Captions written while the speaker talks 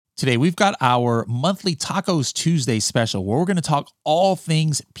Today, we've got our monthly Tacos Tuesday special where we're going to talk all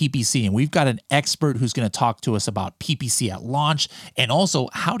things PPC. And we've got an expert who's going to talk to us about PPC at launch and also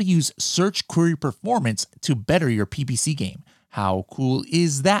how to use search query performance to better your PPC game. How cool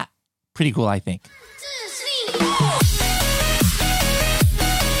is that? Pretty cool, I think.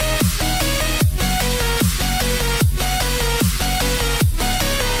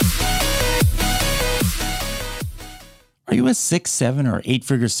 Are you a 6, 7, or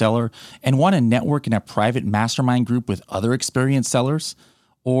 8-figure seller and want to network in a private mastermind group with other experienced sellers?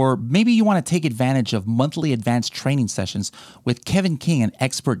 Or maybe you want to take advantage of monthly advanced training sessions with Kevin King, an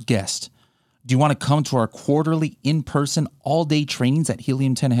expert guest. Do you want to come to our quarterly in-person all-day trainings at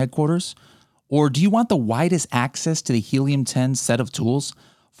Helium 10 headquarters? Or do you want the widest access to the Helium 10 set of tools?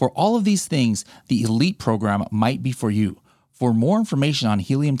 For all of these things, the Elite program might be for you. For more information on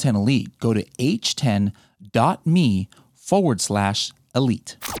Helium 10 Elite, go to h10.me/elite.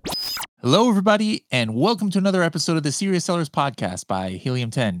 Hello, everybody, and welcome to another episode of the Serious Sellers Podcast by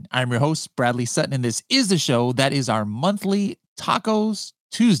Helium 10. I'm your host, Bradley Sutton, and this is the show that is our monthly Tacos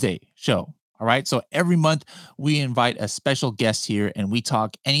Tuesday show. All right, so every month we invite a special guest here, and we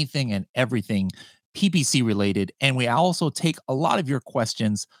talk anything and everything PPC related, and we also take a lot of your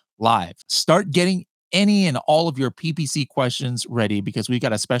questions live. Start getting any and all of your PPC questions ready because we've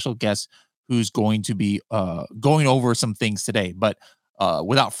got a special guest who's going to be going over some things today. But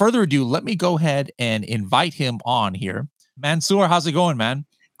without further ado, let me go ahead and invite him on here. Mansoor, how's it going, man?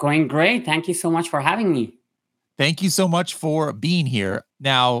 Going great. Thank you so much for having me. Thank you so much for being here.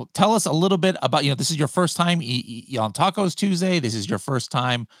 Now, tell us a little bit about, this is your first time on Tacos Tuesday. This is your first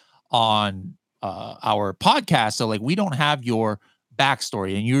time on our podcast. So we don't have your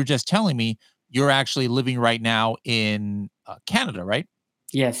backstory. And you were just telling me you're actually living right now in Canada, right?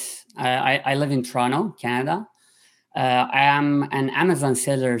 Yes, I live in Toronto, Canada. I am an Amazon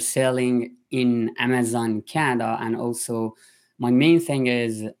seller selling in Amazon Canada. And also my main thing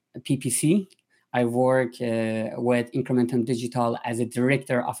is PPC. I work with Incrementum Digital as a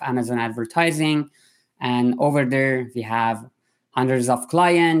director of Amazon advertising. And over there, we have hundreds of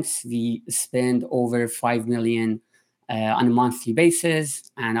clients. We spend over 5 million on a monthly basis.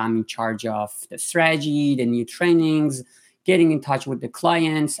 And I'm in charge of the strategy, the new trainings, getting in touch with the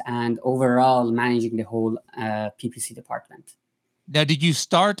clients, and overall managing the whole PPC department. Now, did you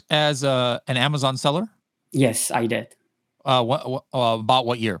start as an Amazon seller? Yes, I did. About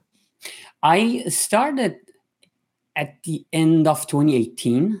what year? I started at the end of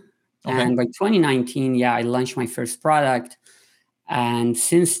 2018. Okay. And by 2019, I launched my first product. And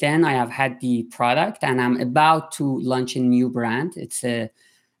since then, I have had the product, and I'm about to launch a new brand. It's a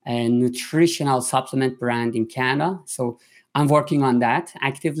nutritional supplement brand in Canada. So I'm working on that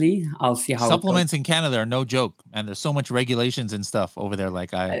actively. I'll see how supplements in Canada are no joke, and there's so much regulations and stuff over there.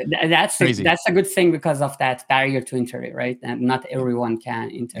 That's a good thing because of that barrier to entry, right? And not everyone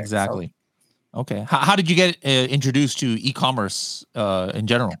can enter. Exactly. So. Okay. How did you get introduced to e-commerce in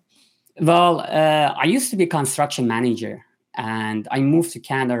general? Well, I used to be a construction manager, and I moved to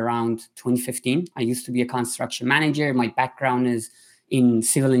Canada around 2015. I used to be a construction manager. My background is in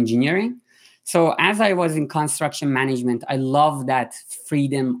civil engineering. So as I was in construction management, I love that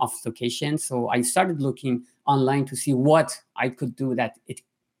freedom of location. So I started looking online to see what I could do that it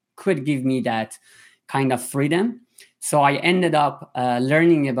could give me that kind of freedom. So I ended up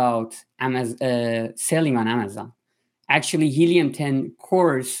learning about selling on Amazon. Actually, Helium 10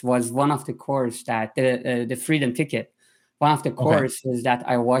 course was one of the course that the Freedom Ticket. One of the courses that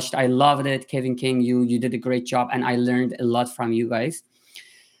I watched. I loved it. Kevin King, you did a great job, and I learned a lot from you guys.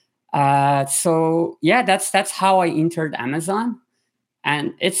 That's how I entered Amazon.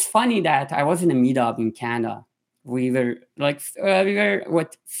 And it's funny that I was in a meetup in Canada. We were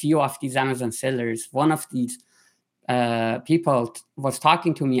with few of these Amazon sellers. One of these people was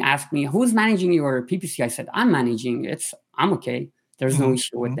talking to me, asked me, "Who's managing your PPC?" I said, "I'm managing it. I'm okay. There's no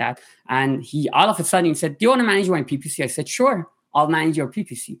issue with that." And he all of a sudden said, "Do you want to manage my PPC?" I said, "Sure, I'll manage your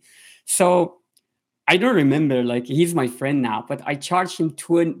PPC." So I don't remember, he's my friend now, but I charged him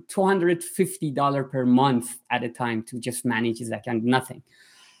 $250 per month at a time to just manage his account, nothing.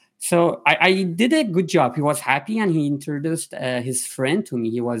 So I did a good job. He was happy, and he introduced his friend to me.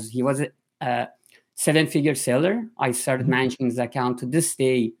 He was a 7-figure seller. I started managing his account. To this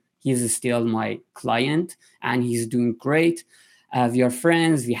day, he's still my client, and he's doing great. We are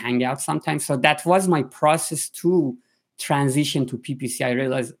friends. We hang out sometimes. So that was my process to transition to PPC. I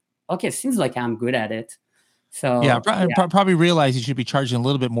realized, okay, it seems like I'm good at it. So probably realize you should be charging a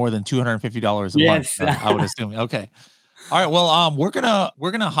little bit more than $250 a month. I would assume. Okay. All right. Well, we're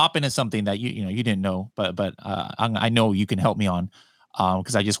gonna hop into something that you didn't know, but I know you can help me on.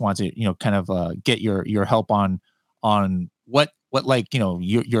 because I just want to, kind of get your help on what like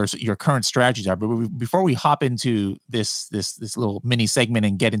your current strategies are. But before we hop into this little mini segment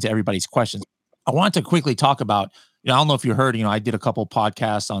and get into everybody's questions, I want to quickly talk about. I don't know if you heard. I did a couple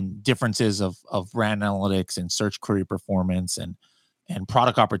podcasts on differences of brand analytics and search query performance and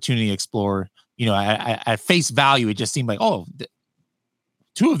product opportunity explorer. At face value, it just seemed like, oh,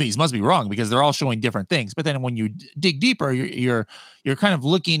 two of these must be wrong because they're all showing different things. But then when you dig deeper, you're kind of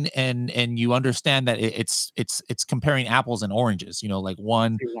looking and you understand that it's comparing apples and oranges. Like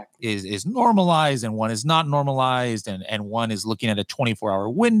one Exactly. is normalized and one is not normalized, and one is looking at a 24-hour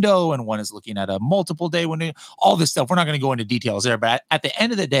window and one is looking at a multiple day window. All this stuff. We're not going to go into details there, but at the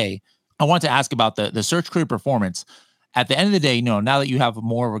end of the day, I want to ask about the search query performance. At the end of the day, now that you have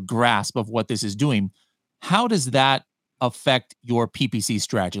more of a grasp of what this is doing, how does that affect your PPC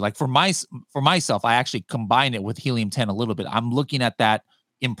strategy? Like for myself, I actually combine it with Helium 10 a little bit. I'm looking at that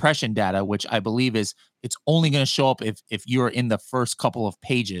impression data, which I believe it's only going to show up if you're in the first couple of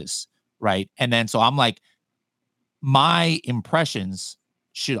pages, right? And then so I'm like, my impressions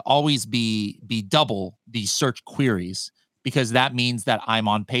should always be double these search queries, because that means that I'm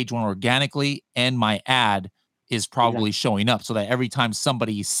on page one organically and my ad is probably Exactly. showing up, so that every time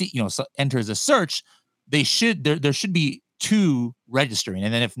somebody enters a search, there should be two registering.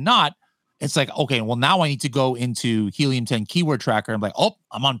 And then if not, it's like, okay, well, now I need to go into Helium 10 keyword tracker. I'm like, oh,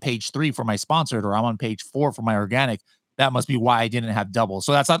 I'm on page 3 for my sponsored, or I'm on page 4 for my organic. That must be why I didn't have double.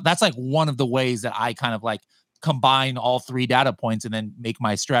 So that's like one of the ways that I kind of like combine all three data points and then make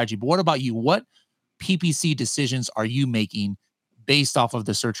my strategy. But what about you? What PPC decisions are you making based off of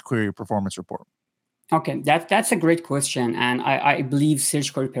the search query performance report? Okay, that's a great question, and I believe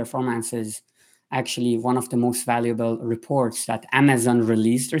search query performance is actually one of the most valuable reports that Amazon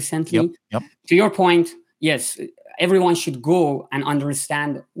released Yep. recently. Yep. To your point, yes, everyone should go and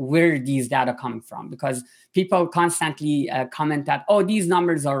understand where these data coming from, because people constantly comment that, oh, these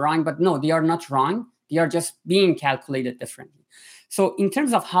numbers are wrong, but no, they are not wrong. They are just being calculated differently. So in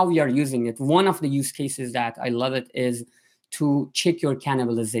terms of how we are using it, one of the use cases that I love it is to check your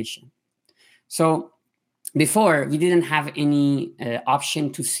cannibalization. So before, we didn't have any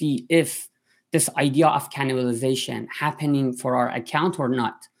option to see if this idea of cannibalization happening for our account or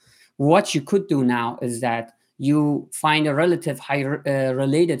not. What you could do now is that you find a relative high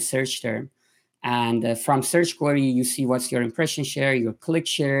related search term, and from search query you see what's your impression share, your click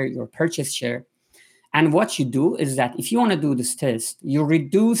share, your purchase share. And what you do is that if you want to do this test, you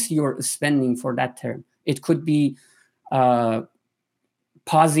reduce your spending for that term. It could be uh,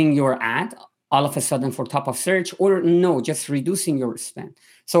 pausing your ad all of a sudden for top of search, or no, just reducing your spend.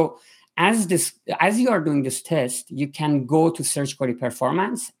 So as you are doing this test, you can go to search query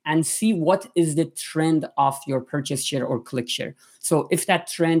performance and see what is the trend of your purchase share or click share. So if that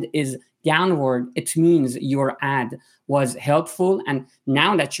trend is downward, it means your ad was helpful, and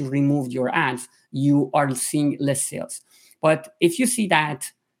now that you removed your ads, you are seeing less sales. But if you see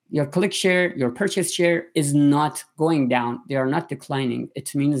that your click share, your purchase share is not going down, they are not declining,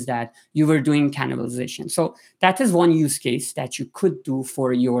 it means that you were doing cannibalization. So that is one use case that you could do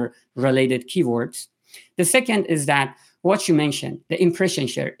for your related keywords. The second is that what you mentioned, the impression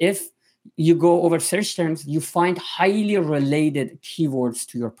share. If you go over search terms, you find highly related keywords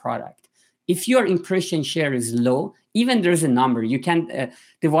to your product. If your impression share is low, even there's a number, you can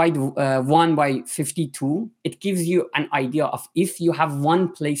divide 1 by 52. It gives you an idea of if you have one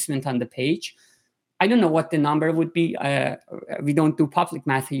placement on the page. I don't know what the number would be. We don't do public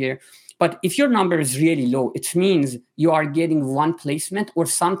math here. But if your number is really low, it means you are getting one placement, or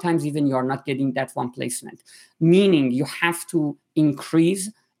sometimes even you are not getting that one placement, meaning you have to increase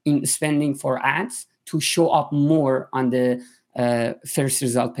in spending for ads to show up more on the first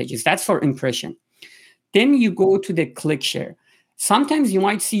result pages. That's for impression. Then you go to the click share. Sometimes you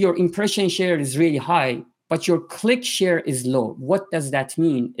might see your impression share is really high, but your click share is low. What does that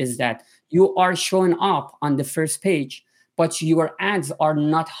mean? Is that you are showing up on the first page, but your ads are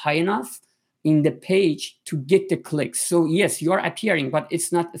not high enough in the page to get the clicks. So yes, you are appearing, but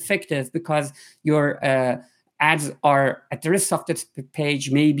it's not effective because your ads are at the rest of the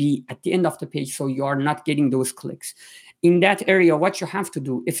page, maybe at the end of the page, so you are not getting those clicks. In that area, what you have to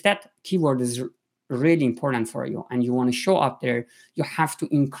do, if that keyword is really important for you and you want to show up there, you have to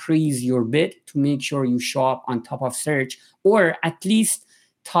increase your bid to make sure you show up on top of search, or at least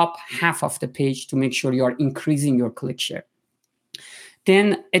top half of the page to make sure you are increasing your click share.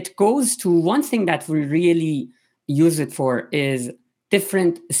 Then it goes to one thing that we really use it for is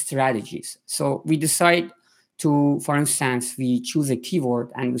different strategies. So we decide to, for instance, we choose a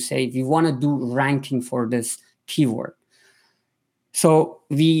keyword and we say we want to do ranking for this keyword. So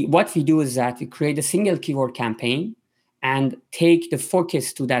what we do is that we create a single keyword campaign and take the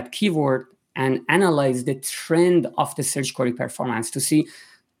focus to that keyword and analyze the trend of the search query performance to see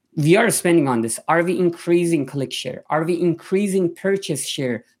we are spending on this. Are we increasing click share? Are we increasing purchase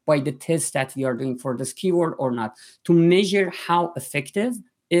share by the test that we are doing for this keyword or not? To measure how effective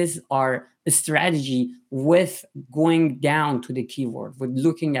is our strategy with going down to the keyword, with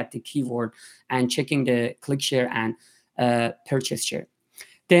looking at the keyword and checking the click share and purchase share.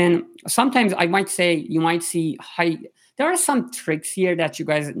 Then sometimes I might say you might see high. There are some tricks here that you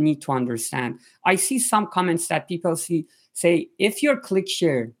guys need to understand. I see some comments that people say if your click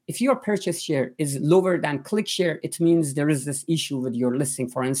share, if your purchase share is lower than click share, it means there is this issue with your listing.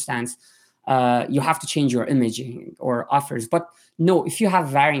 For instance, you have to change your imaging or offers. But no, if you have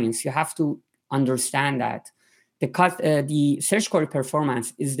variance, you have to understand that the search query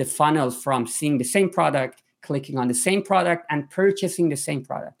performance is the funnel from seeing the same product, clicking on the same product, and purchasing the same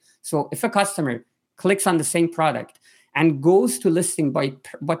product. So if a customer clicks on the same product and goes to listing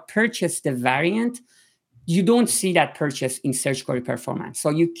but purchase the variant, you don't see that purchase in search query performance. So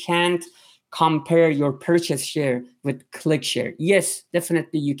you can't compare your purchase share with click share. Yes,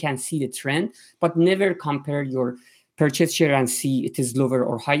 definitely you can see the trend, but never compare your purchase share and see it is lower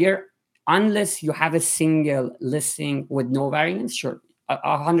or higher unless you have a single listing with no variance. Sure,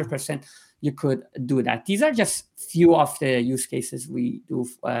 100% you could do that. These are just few of the use cases we do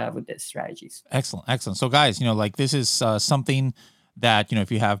with the strategies. Excellent. So guys, this is something that,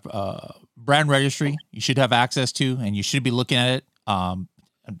 if you have brand registry, you should have access to, and you should be looking at it.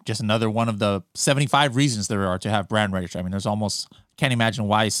 Just another one of the 75 reasons there are to have brand registry. I mean, there's almost, can't imagine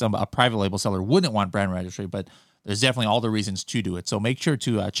why a private label seller wouldn't want brand registry, but there's definitely all the reasons to do it. So make sure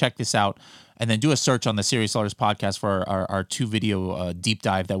to check this out, and then do a search on the Serious Sellers podcast for our 2 video deep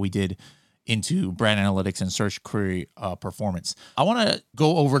dive that we did into brand analytics and search query performance. I want to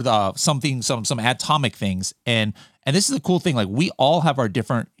go over some atomic things, and this is a cool thing. Like, we all have our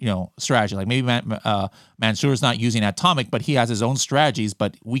different strategy. Like, maybe Mansoor's not using atomic, but he has his own strategies.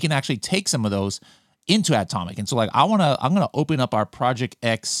 But we can actually take some of those into atomic. And so, like, I'm gonna open up our Project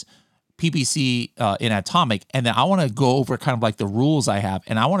X PPC in atomic, and then I want to go over kind of like the rules I have,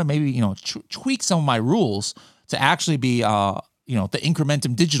 and I want to maybe tweak some of my rules to actually be the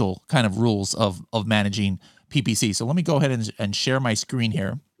incrementum digital kind of rules of managing PPC. So let me go ahead and share my screen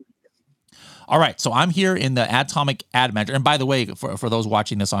here. All right, so I'm here in the Atomic Ad Manager. And by the way, for those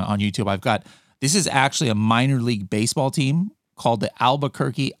watching this on YouTube, this is actually a minor league baseball team called the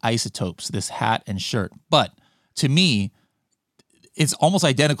Albuquerque Isotopes, this hat and shirt. But to me, it's almost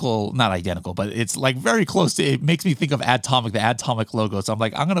identical, not identical, but it's like very close to, it makes me think of Atomic, the Atomic logo. So I'm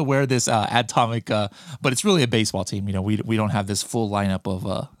like, I'm going to wear this Atomic, but it's really a baseball team. We don't have this full lineup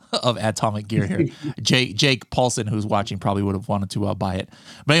of Atomic gear here. Jake Paulson, who's watching, probably would have wanted to buy it.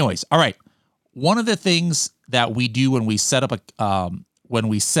 But anyways, all right. One of the things that we do when we set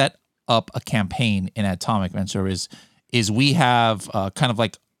up a campaign in Atomic, Mansoor, is we have kind of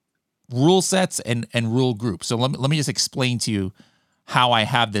like rule sets and rule groups. So let me just explain to you how I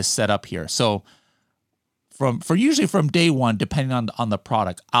have this set up here. So usually from day one, depending on the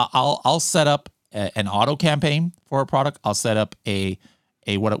product, I'll set up an auto campaign for a product. I'll set up a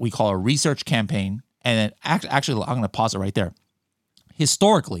what we call a research campaign, and then actually I'm going to pause it right there.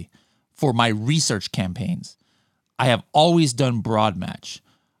 Historically, for my research campaigns, I have always done broad match.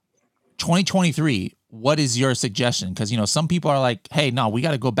 2023, what is your suggestion? Because some people are like, hey, no, we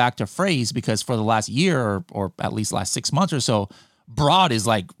got to go back to phrase, because for the last year or at least last 6 months or so, broad is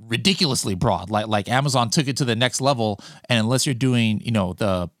like ridiculously broad. Like Amazon took it to the next level, and unless you're doing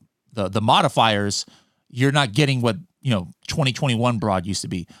the modifiers, you're not getting what 2021 broad used to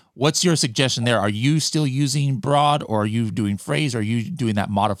be. What's your suggestion there? Are you still using broad, or are you doing phrase, or are you doing that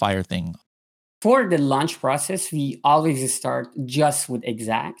modifier thing? For the launch process, we always start just with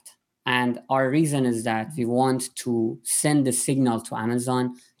exact. And our reason is that we want to send the signal to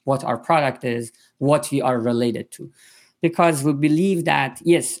Amazon what our product is, what we are related to. Because we believe that,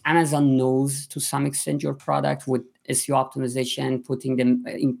 yes, Amazon knows to some extent your product with SEO optimization, putting them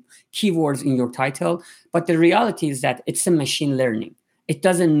in keywords in your title. But the reality is that it's a machine learning. It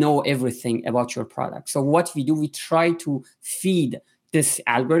doesn't know everything about your product. So what we do, we try to feed this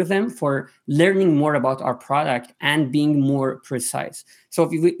algorithm for learning more about our product and being more precise. So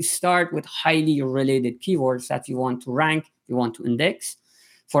if we start with highly related keywords that we want to rank, we want to index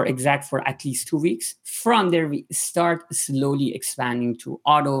for at least 2 weeks. From there, we start slowly expanding to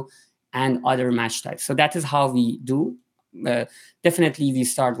auto and other match types. So that is how we do. Definitely, we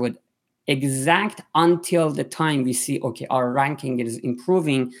start with exact until the time we see, okay, our ranking is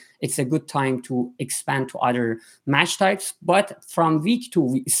improving. It's a good time to expand to other match types. But from week 2,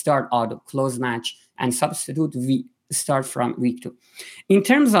 we start auto, close match, and substitute. We start from week 2. In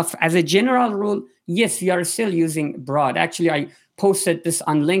terms of, as a general rule, yes, we are still using broad. Actually, I posted this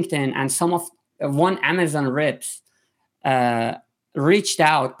on LinkedIn, and some of one Amazon reps reached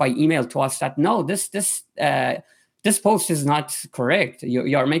out by email to us that no, this post is not correct.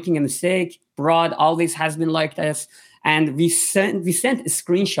 You are making a mistake. Broad always has been like this. And we sent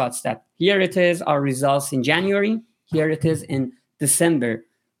screenshots that here it is, our results in January. Here it is in December.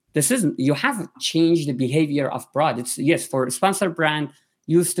 You have changed the behavior of broad. It's, yes, for a sponsored brand,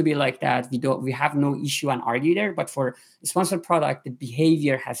 used to be like that. We have no issue and argue there. But for a sponsored product, the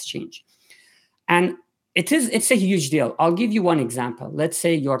behavior has changed. And it's a huge deal. I'll give you one example. Let's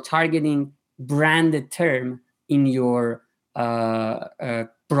say you're targeting branded term in your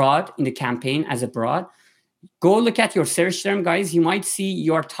broad, in the campaign as a broad. Go look at your search term, guys. You might see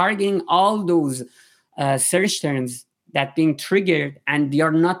you're targeting all those search terms that being triggered, and they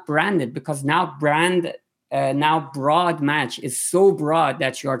are not branded, because now broad match is so broad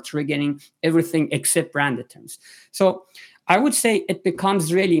that you are triggering everything except branded terms. So I would say it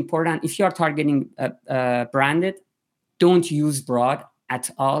becomes really important. If you are targeting branded, don't use broad at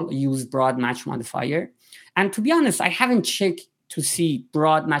all. Use broad match modifier. And to be honest, I haven't checked to see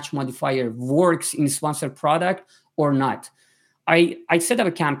broad match modifier works in sponsored product or not. I set up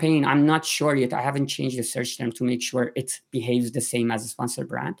a campaign. I'm not sure yet. I haven't changed the search term to make sure it behaves the same as a sponsored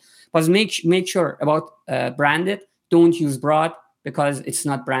brand. But make sure about branded. Don't use broad, because it's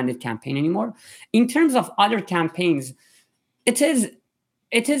not branded campaign anymore. In terms of other campaigns, it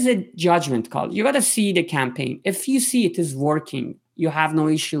is a judgment call. You got to see the campaign. If you see it is working, you have no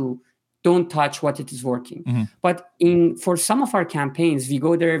issue. Don't touch what it is working. Mm-hmm. But for some of our campaigns, we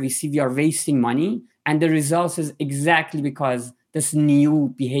go there, we see we are wasting money, and the results is exactly because this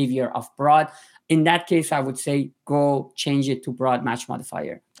new behavior of broad. In that case, I would say go change it to broad match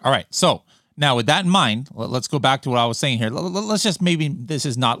modifier. All right. So now with that in mind, let's go back to what I was saying here. Let's just, maybe this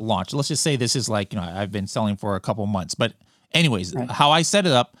is not launched. Let's just say this is like, I've been selling for a couple months. But anyways, right. How I set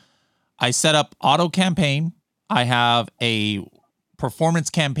it up, I set up auto campaign. I have a performance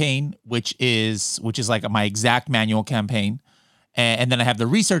campaign, which is like my exact manual campaign. And then I have the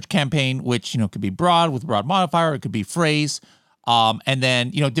research campaign, which, could be broad with broad modifier. It could be phrase. And then,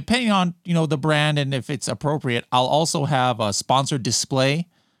 depending on, the brand and if it's appropriate, I'll also have a sponsored display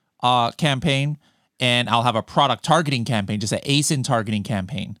campaign, and I'll have a product targeting campaign, just an ASIN targeting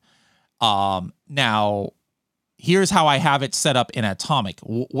campaign. Now, here's how I have it set up in Atomic.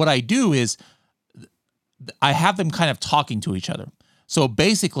 What I do is I have them kind of talking to each other. So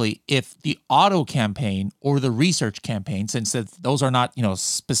basically, if the auto campaign or the research campaign, since those are not,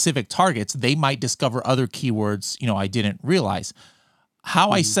 specific targets, they might discover other keywords, I didn't realize. How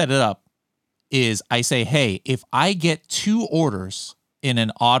I set it up is I say, hey, if I get 2 orders in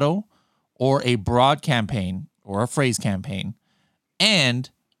an auto or a broad campaign or a phrase campaign, and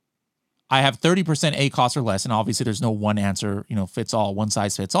I have 30% ACoS or less, and obviously there's no one answer, fits all, one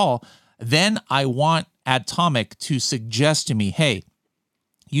size fits all, then I want Atomic to suggest to me, hey,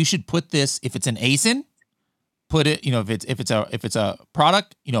 you should put this, if it's an ASIN, put it, if it's a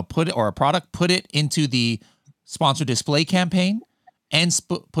product, put it into the sponsored display campaign, and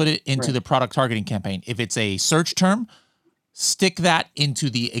put it into the product targeting campaign. If it's a search term, stick that into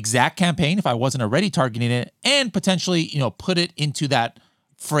the exact campaign if I wasn't already targeting it, and potentially, put it into that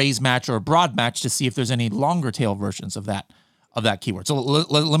phrase match or broad match to see if there's any longer tail versions of that keyword. So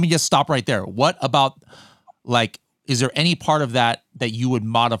let me just stop right there. What about, like, is there any part of that you would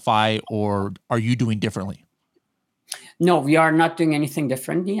modify, or are you doing differently? No, we are not doing anything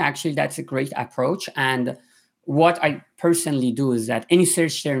differently. Actually, that's a great approach. And what I personally do is that any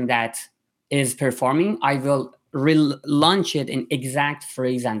search term that is performing, I will launch it in exact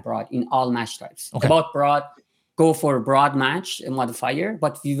phrase and broad in all match types. Okay. About broad, go for broad match modifier,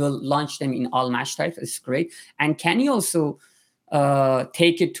 but we will launch them in all match types. It's great. And can you also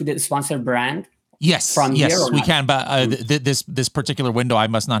take it to the sponsored brand? Yes, we can. But this particular window, I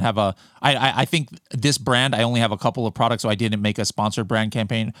must not have I think this brand, I only have a couple of products, so I didn't make a sponsored brand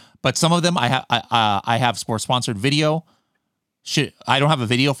campaign. But some of them, I have for sponsored video. I don't have a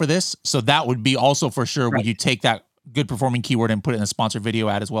video for this, so that would be also for sure. Right. Would you take that good performing keyword and put it in a sponsored video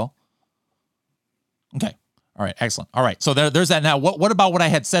ad as well? Okay. All right, excellent. All right, so there's that. Now, what about what I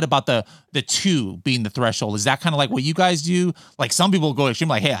had said about the 2 being the threshold? Is that kind of like what you guys do? Like, some people go extreme,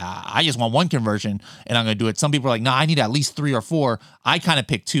 like, hey, I just want 1 conversion and I'm going to do it. Some people are like, no, I need at least 3 or 4. I kind of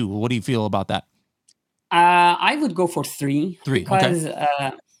pick 2. What do you feel about that? I would go for 3. 3, because,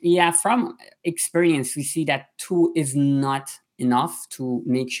 okay. Yeah, from experience, we see that 2 is not enough to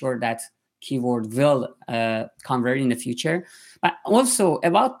make sure that keyword will convert in the future. But also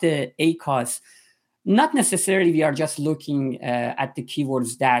about the ACOS, not necessarily we are just looking at the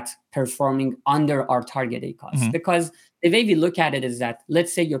keywords that performing under our target ACOS, because the way we look at it is that,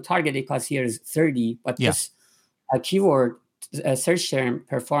 let's say your target ACOS here is 30, but this keyword search term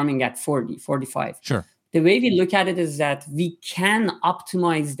performing at 40, 45. Sure. The way we look at it is that we can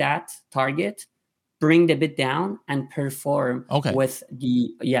optimize that target, bring the bit down, and perform with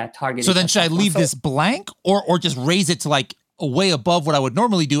the target. So then should I leave this blank or just raise it to like way above what I would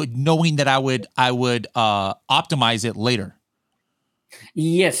normally do, knowing that I would optimize it later?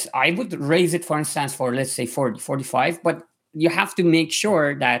 Yes, I would raise it, for instance, for let's say 40, 45, but you have to make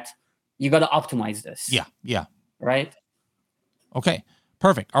sure that you got to optimize this. Yeah. Right? Okay,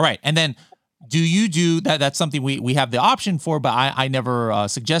 perfect. All right. And then do you do that? That's something we have the option for, but I never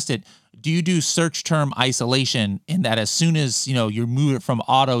suggested. Do you do search term isolation in that as soon as, you move it from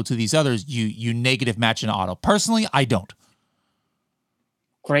auto to these others, you negative match in auto? Personally, I don't.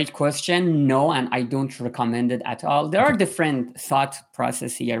 Great question. No, and I don't recommend it at all. There are different thought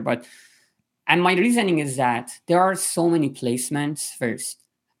process here, and my reasoning is that there are so many placements first,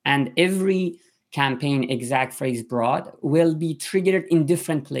 and every campaign exact phrase broad will be triggered in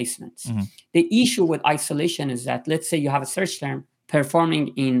different placements. The issue with isolation is that, let's say you have a search term performing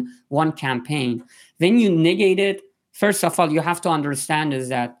in one campaign, then you negate it. First of all, you have to understand is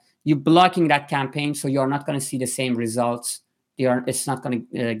that you're blocking that campaign, so you're not going to see the same results. It's not going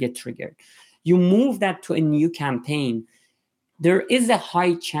to get triggered. You move that to a new campaign, there is a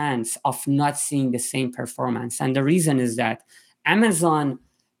high chance of not seeing the same performance. And the reason is that Amazon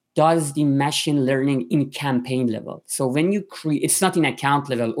does the machine learning in campaign level. So when you create, it's not in account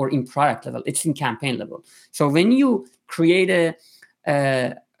level or in product level, it's in campaign level. So when you create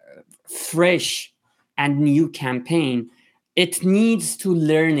a fresh and new campaign, it needs to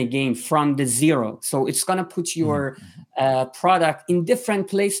learn again from the zero. So it's going to put your product in different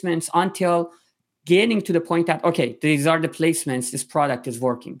placements until getting to the point that, okay, these are the placements, this product is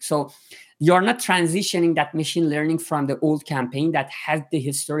working. So you're not transitioning that machine learning from the old campaign that has the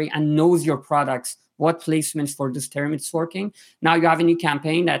history and knows your products, what placements for this term it's working. Now you have a new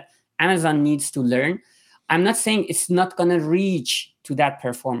campaign that Amazon needs to learn. I'm not saying it's not going to reach to that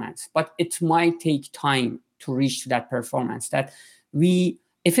performance, but it might take time to reach to that performance. That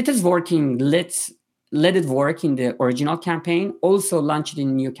if it is working, let it work in the original campaign, also launch it in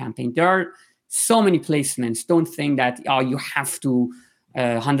a new campaign. There are so many placements. Don't think that you have to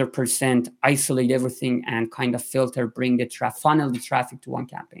 100% isolate everything and kind of filter, bring the funnel the traffic to one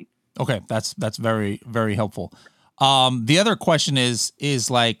campaign. Okay, that's very, very helpful. The other question is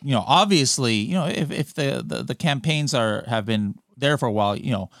like, obviously, if the campaigns have been there for a while,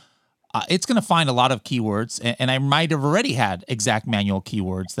 it's going to find a lot of keywords, and I might have already had exact manual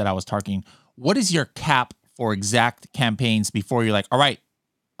keywords that I was targeting. What is your cap for exact campaigns before you're like, all right,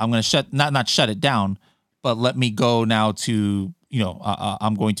 I'm going to not shut it down, but let me go now to,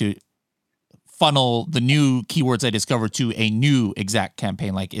 I'm going to funnel the new keywords I discovered to a new exact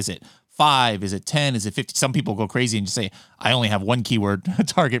campaign. Like, is it 5? Is it 10? Is it 50? Some people go crazy and just say, I only have one keyword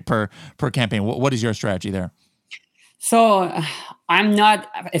target per campaign. What is your strategy there? So I'm not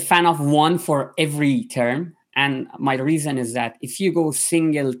a fan of one for every term. And my reason is that if you go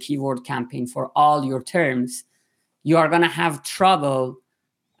single keyword campaign for all your terms, you are going to have trouble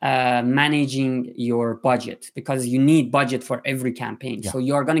managing your budget, because you need budget for every campaign. So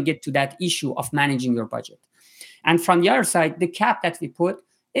you're going to get to that issue of managing your budget. And from the other side, the cap that we put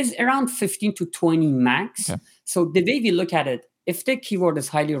is around 15 to 20 max. Okay. So the way we look at it, if the keyword is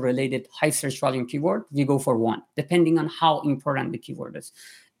highly related, high search volume keyword, we go for 1, depending on how important the keyword is.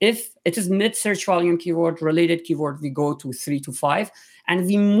 If it is mid search volume keyword, related keyword, we go to 3 to 5, and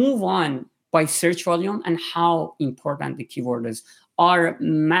we move on by search volume and how important the keyword is. Our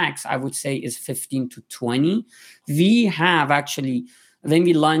max, I would say, is 15 to 20. We have actually, when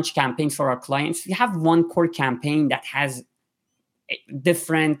we launch campaigns for our clients, we have one core campaign that has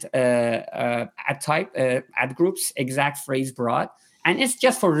different ad groups, exact phrase broad, and it's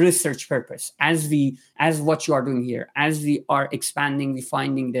just for research purpose. As what you are doing here, as we are expanding, we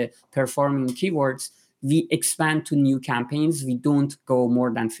finding the performing keywords, we expand to new campaigns. We don't go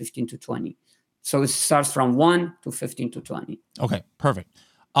more than 15 to 20. So it starts from 1 to 15 to 20. Okay, perfect.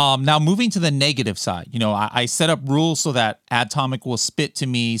 Now moving to the negative side, I set up rules so that Adtomic will spit to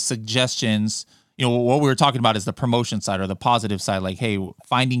me suggestions. What we were talking about is the promotion side or the positive side. Like, hey,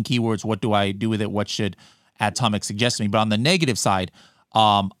 finding keywords, what do I do with it? What should Adtomic suggest to me? But on the negative side,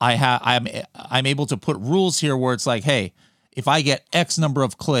 I'm able to put rules here where it's like, hey, if I get X number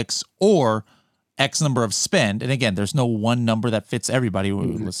of clicks or X number of spend, and again, there's no one number that fits everybody.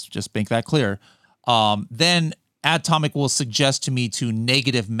 Let's just make that clear. Then Atomic will suggest to me to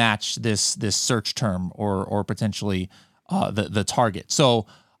negative match this search term or potentially the target. So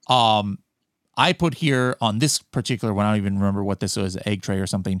I put here on this particular one, I don't even remember what this was, egg tray or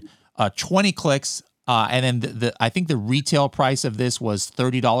something, 20 clicks. And then I think the retail price of this was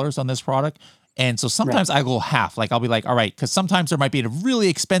 $30 on this product. And so sometimes I go half, like I'll be like, all right, because sometimes there might be a really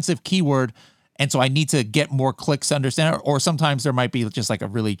expensive keyword. And so I need to get more clicks to understand it. Or sometimes there might be just like a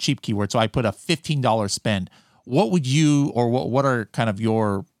really cheap keyword. So I put a $15 spend. What would you, or what are kind of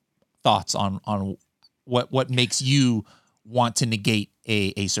your thoughts on what makes you want to negate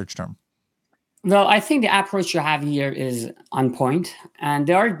a search term? Well, I think the approach you have here is on point. And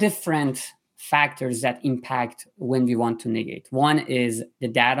there are different factors that impact when we want to negate. One is the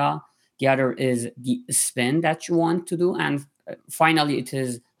data. The other is the spend that you want to do. And finally, it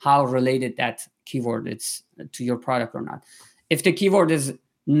is how related that keyword is to your product or not. If the keyword is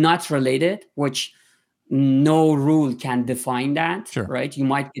not related, which no rule can define that, Sure. right? You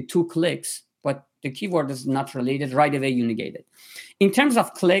might get 2 clicks, but the keyword is not related, right away you negate it. In terms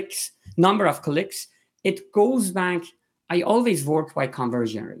of clicks, number of clicks, it goes back, I always work by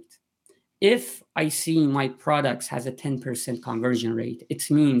conversion rate. If I see my products has a 10% conversion rate,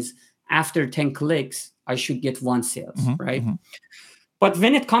 it means after 10 clicks, I should get 1 sales, right? But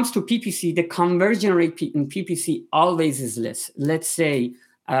when it comes to PPC, the conversion rate in PPC always is less. Let's say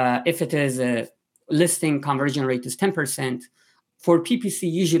if it is a listing conversion rate is 10%, for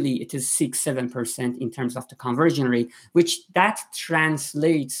PPC, usually it is 6-7% in terms of the conversion rate, which that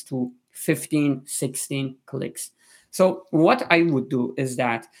translates to 15, 16 clicks. So what I would do is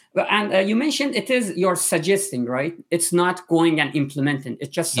that, and you mentioned it is you're suggesting, right? It's not going and implementing.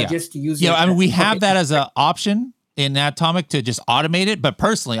 It just suggests to use. Yeah, I mean, we have that as an option in Atomic to just automate it. But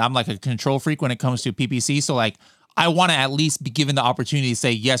personally, I'm like a control freak when it comes to PPC. So like, I want to at least be given the opportunity to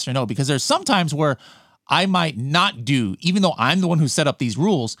say yes or no, because there's sometimes where I might not do, even though I'm the one who set up these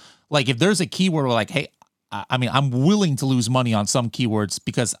rules. Like if there's a keyword where like, hey, I mean, I'm willing to lose money on some keywords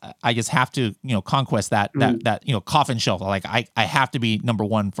because I just have to, conquest that coffin shelf. Like I have to be number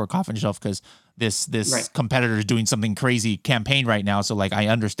one for coffin shelf because this competitor is doing something crazy campaign right now. So like, I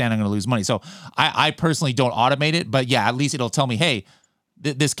understand I'm going to lose money. So I personally don't automate it, but yeah, at least it'll tell me, hey,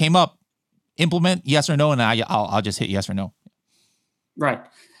 this came up, implement yes or no. And I'll just hit yes or no. Right.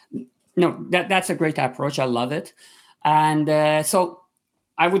 No, that's a great approach. I love it. And so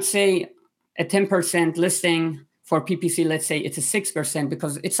I would say a 10% listing for PPC, let's say it's a 6%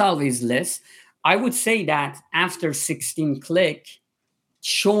 because it's always less. I would say that after 16 click,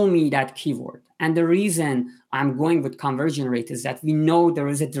 show me that keyword. And the reason I'm going with conversion rate is that we know there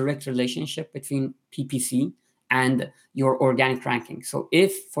is a direct relationship between PPC and your organic ranking. So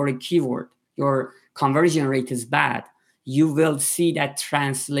if for a keyword, your conversion rate is bad, you will see that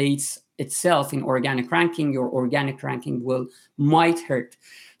translates itself in organic ranking. Your organic ranking might hurt.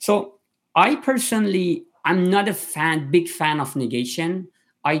 So I personally, I'm not big fan of negation.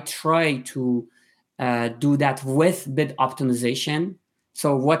 I try to do that with bid optimization.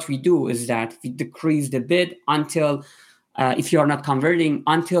 So what we do is that we decrease the bid until, if you are not converting,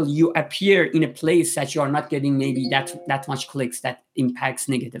 until you appear in a place that you are not getting maybe that much clicks that impacts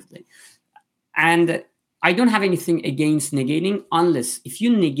negatively. And I don't have anything against negating, unless if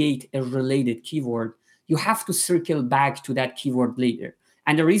you negate a related keyword, you have to circle back to that keyword later.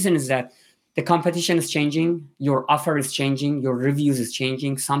 And the reason is that the competition is changing, your offer is changing, your reviews is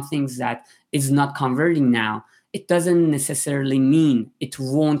changing, some things that is not converting now, it doesn't necessarily mean it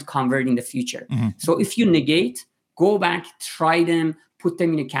won't convert in the future. So if you negate, go back, try them, put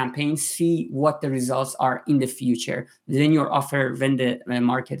them in a campaign, see what the results are in the future, then your offer when the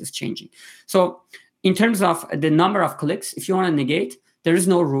market is changing. So in terms of the number of clicks, if you want to negate, there is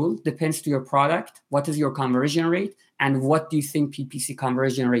no rule, depends to your product, what is your conversion rate, and what do you think PPC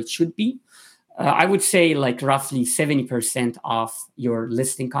conversion rate should be. I would say like roughly 70% of your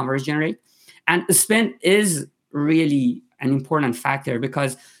listing conversion rate. And spend is really an important factor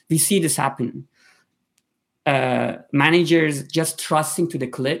because we see this happen. Managers just trusting to the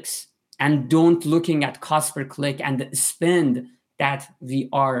clicks and don't looking at cost per click and the spend that we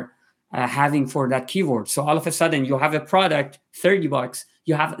are having for that keyword. So all of a sudden you have a product, $30,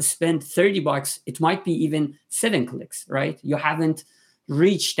 you have spent $30, it might be even 7 clicks, right? You haven't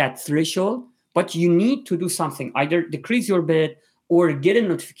reached that threshold, but you need to do something, either decrease your bid or get a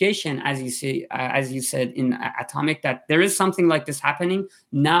notification, as you said in Atomic, that there is something like this happening.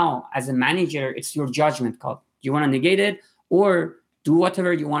 Now, as a manager, it's your judgment call. You want to negate it or do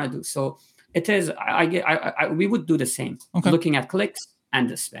whatever you want to do. So it is. We would do the same, looking at clicks and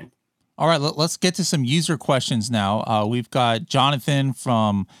the spend. All right, let's get to some user questions now. We've got Jonathan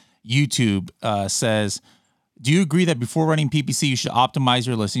from YouTube says, do you agree that before running PPC, you should optimize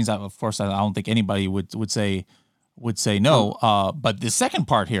your listings? Of course, I don't think anybody would say no. But the second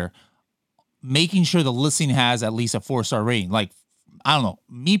part here, making sure the listing has at least a 4-star rating. Like, I don't know.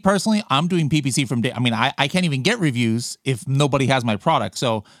 Me personally, I'm doing PPC from day. I mean, I can't even get reviews if nobody has my product.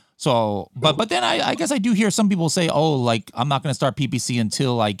 But then I guess I do hear some people say, oh, like I'm not going to start PPC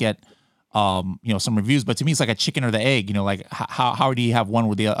until I get some reviews. But to me, it's like a chicken or the egg. Like how do you have one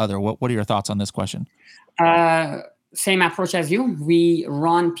with the other? What are your thoughts on this question? Same approach as you. We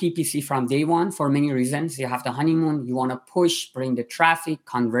run PPC from day one for many reasons. You have the honeymoon. You want to push, bring the traffic,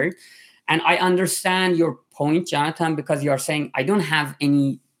 convert. And I understand your point, Jonathan, because you are saying I don't have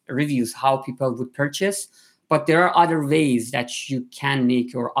any reviews how people would purchase, but there are other ways that you can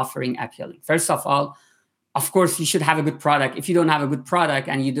make your offering appealing. First of all, of course, you should have a good product. If you don't have a good product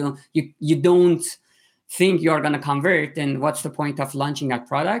and you don't think you're going to convert, then what's the point of launching that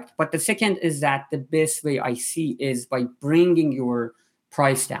product? But the second is that the best way I see is by bringing your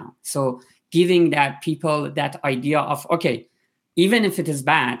price down. So giving that people that idea of, okay, even if it is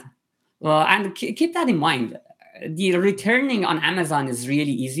bad, well, and keep that in mind. The returning on Amazon is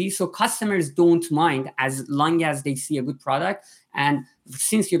really easy. So customers don't mind as long as they see a good product. And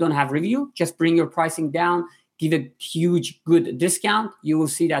since you don't have review, just bring your pricing down, give a huge good discount. You will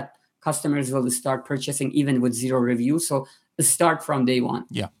see that customers will start purchasing even with 0 review. So start from day one.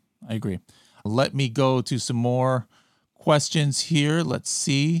 Yeah, I agree. Let me go to some more questions here. Let's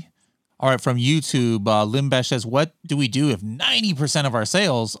see. All right, from YouTube, Limbesh says, what do we do if 90% of our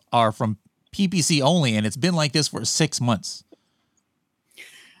sales are from PPC only, and it's been like this for 6 months?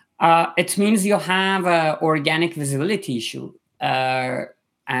 It means you have an organic visibility issue. And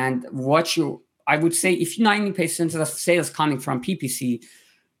I would say if 90% of sales coming from PPC,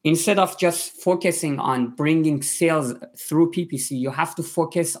 instead of just focusing on bringing sales through PPC, you have to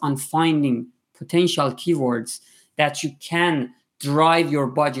focus on finding potential keywords that you can drive your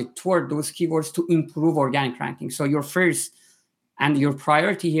budget toward those keywords to improve organic ranking. So your first and your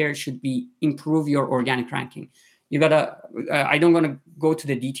priority here should be improve your organic ranking. You gotta, I don't want to go to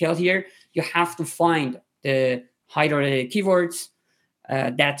the detail here. You have to find the high rated keywords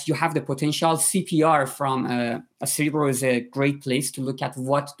that you have the potential. CPR from Cerebro is a great place to look at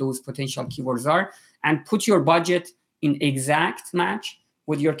what those potential keywords are and put your budget in exact match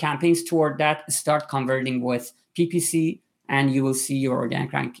with your campaigns toward that. Start converting with PPC and you will see your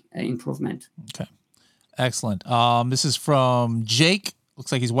organic rank improvement. Okay. Excellent. This is from Jake.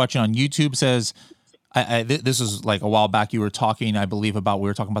 Looks like he's watching on YouTube. Says, this is like a while back. You were talking, I believe, we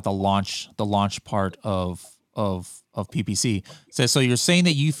were talking about the launch part of PPC. Says, so you're saying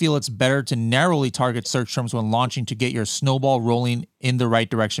that you feel it's better to narrowly target search terms when launching to get your snowball rolling in the right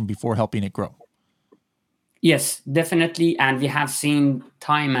direction before helping it grow. Yes, definitely. And we have seen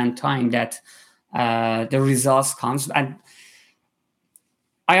time and time that the results comes. And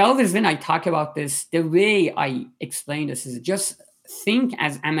I always, when I talk about this, the way I explain this is just think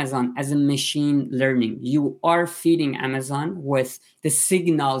as Amazon as a machine learning. You are feeding Amazon with the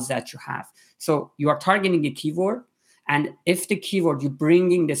signals that you have. So you are targeting a keyword. And if the keyword, you're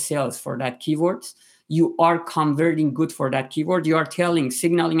bringing the sales for that keyword, you are converting good for that keyword. You are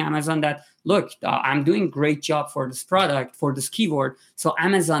signaling Amazon that, look, I'm doing great job for this product, for this keyword. So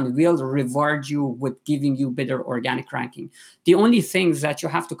Amazon will reward you with giving you better organic ranking. The only things that you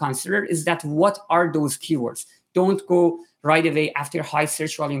have to consider is that what are those keywords? Don't go right away after high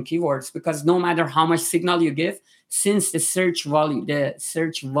search volume keywords, because no matter how much signal you give, since the sales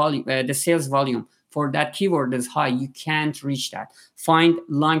volume for that keyword is high, you can't reach that. Find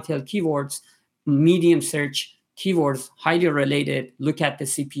long tail keywords, medium search keywords, highly related. Look at the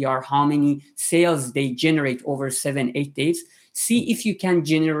CPR, how many sales they generate over 7-8 days. See if you can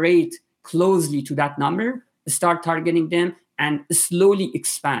generate closely to that number, start targeting them and slowly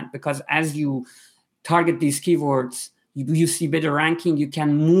expand, because as you target these keywords, you see better ranking, you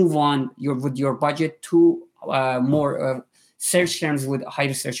can move on with your budget to more search terms with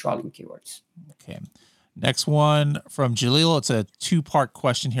higher search volume keywords. Okay. Next one from Jalil. It's a 2-part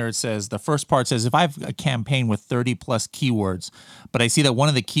question here. It says, the first part says, if I have a campaign with 30 plus keywords, but I see that one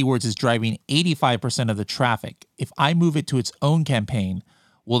of the keywords is driving 85% of the traffic, if I move it to its own campaign,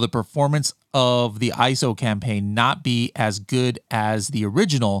 will the performance of the ISO campaign not be as good as the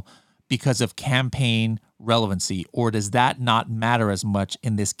original because of campaign relevancy? Or does that not matter as much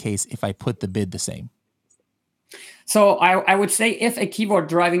in this case if I put the bid the same? So I would say if a keyword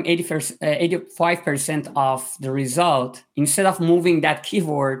driving 85% of the result, instead of moving that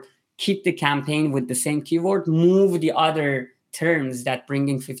keyword, keep the campaign with the same keyword, move the other terms that bring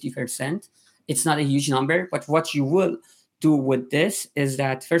in 50%. It's not a huge number, but what you will do with this is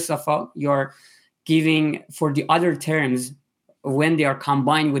that, first of all, you're giving for the other terms, when they are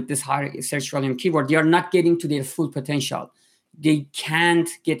combined with this high search volume keyword, they are not getting to their full potential. They can't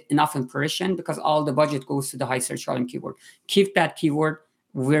get enough impression because all the budget goes to the high search volume keyword. Keep that keyword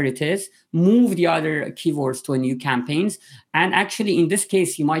where it is, move the other keywords to a new campaigns. And actually, in this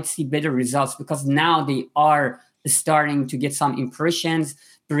case, you might see better results because now they are starting to get some impressions,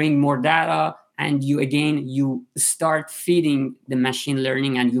 bring more data, and you start feeding the machine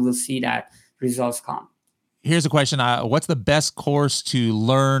learning, and you will see that results come. Here's a question. What's the best course to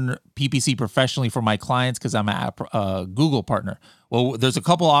learn PPC professionally for my clients? Because I'm a Google partner. Well, there's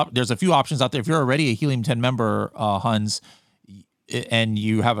a few options out there. If you're already a Helium 10 member, Hans, and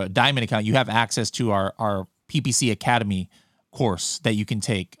you have a Diamond account, you have access to our PPC Academy course that you can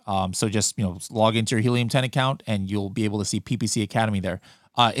take. So just log into your Helium 10 account, and you'll be able to see PPC Academy there.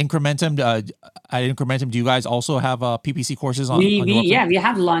 Incrementum, at Incrementum, do you guys also have PPC courses on your website? Yeah, we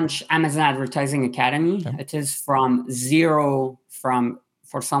have launched Amazon Advertising Academy. Okay. It is from zero,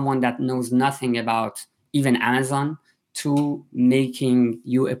 for someone that knows nothing about even Amazon, to making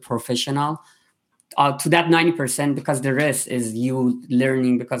you a professional. To that 90%, because the rest is you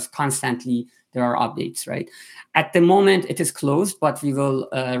learning, because constantly there are updates, right? At the moment, it is closed, but we will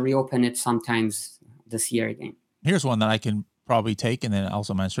reopen it sometimes this year again. Here's one that I can probably take, and then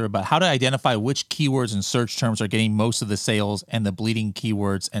also answer about how to identify which keywords and search terms are getting most of the sales and the bleeding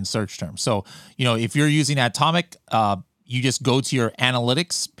keywords and search terms. So, if you're using Atomic, you just go to your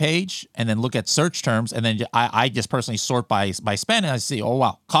analytics page and then look at search terms. And then I just personally sort by spend, and I see, oh,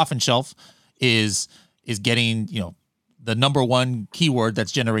 wow, coffin shelf is getting, the number one keyword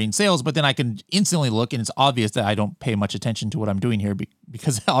that's generating sales. But then I can instantly look, and it's obvious that I don't pay much attention to what I'm doing here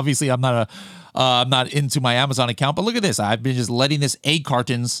because obviously I'm not into my Amazon account. But look at this. I've been just letting this egg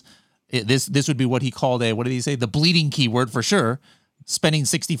cartons. This would be what he called what did he say? The bleeding keyword for sure. Spending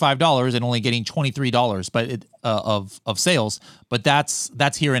 $65 and only getting $23, but of sales. But that's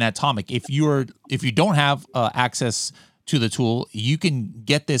here in Atomic. If you don't have access to the tool, you can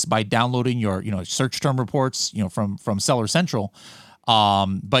get this by downloading your search term reports from Seller Central.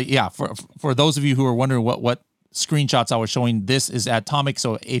 But yeah, for those of you who are wondering what screenshots I was showing, this is Atomic.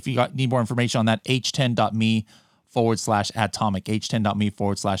 So if you need more information on that, h10.me/atomic,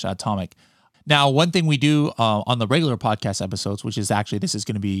 h10.me/atomic. Now, one thing we do on the regular podcast episodes, which is actually, this is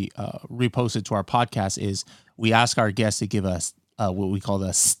going to be reposted to our podcast, is we ask our guests to give us what we call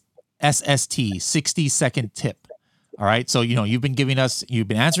the SST, 60-second tip. All right. So, you've been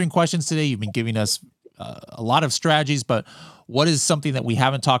answering questions today. You've been giving us a lot of strategies, but what is something that we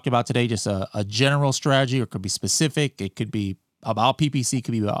haven't talked about today? Just a general strategy, or it could be specific. It could be about PPC, it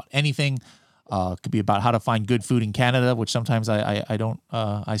could be about anything. It could be about how to find good food in Canada, which sometimes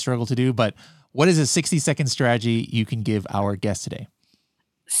I struggle to do. But what is a 60-second strategy you can give our guest today?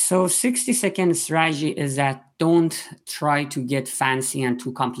 So 60-second strategy is that don't try to get fancy and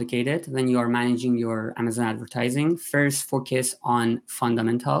too complicated when you are managing your Amazon advertising. First, focus on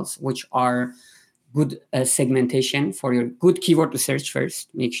fundamentals, which are good segmentation for your good keyword research first.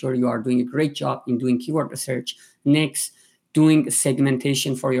 Make sure you are doing a great job in doing keyword research. Next, doing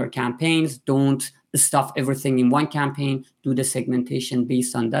segmentation for your campaigns. Don't stuff everything in one campaign. Do the segmentation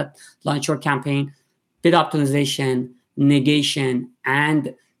based on that. Launch your campaign, bid optimization, negation,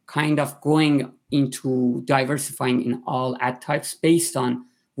 and kind of going into diversifying in all ad types based on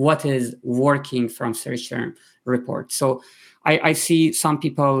what is working from search term report. So I see some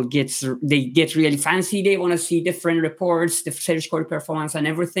people get really fancy. They want to see different reports, the search query performance and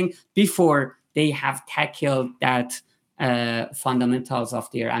everything before they have tackled that fundamentals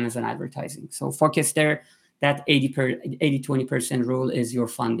of their Amazon advertising. So focus there. That 80-20% rule is your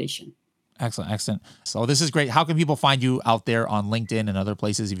foundation. Excellent. So this is great. How can people find you out there on LinkedIn and other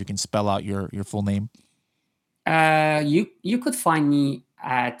places, if you can spell out your full name? You could find me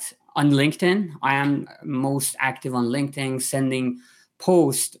on LinkedIn. I am most active on LinkedIn, sending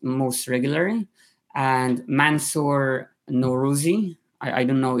posts most regularly. And Mansour Norouzi. I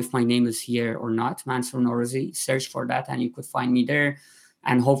don't know if my name is here or not. Mansour Norouzi. Search for that, and you could find me there.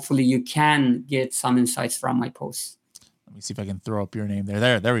 And hopefully you can get some insights from my posts. Let me see if I can throw up your name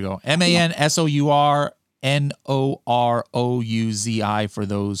there. There we go. MANSOURNOROUZI for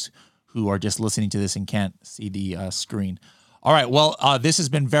those who are just listening to this and can't see the screen. All right. Well, this has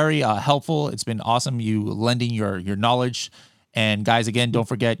been very helpful. It's been awesome, you lending your knowledge. And guys, again, don't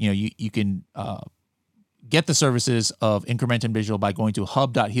forget, you can get the services of Incrementum Digital by going to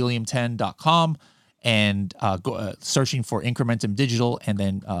hub.helium10.com and searching for Incrementum Digital, and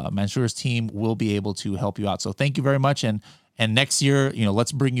then Mansour's team will be able to help you out. So thank you very much. And next year,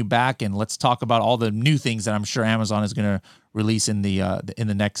 let's bring you back and let's talk about all the new things that I'm sure Amazon is going to release in the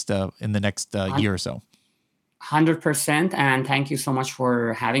next year or so. 100%. And thank you so much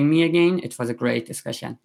for having me again. It was a great discussion.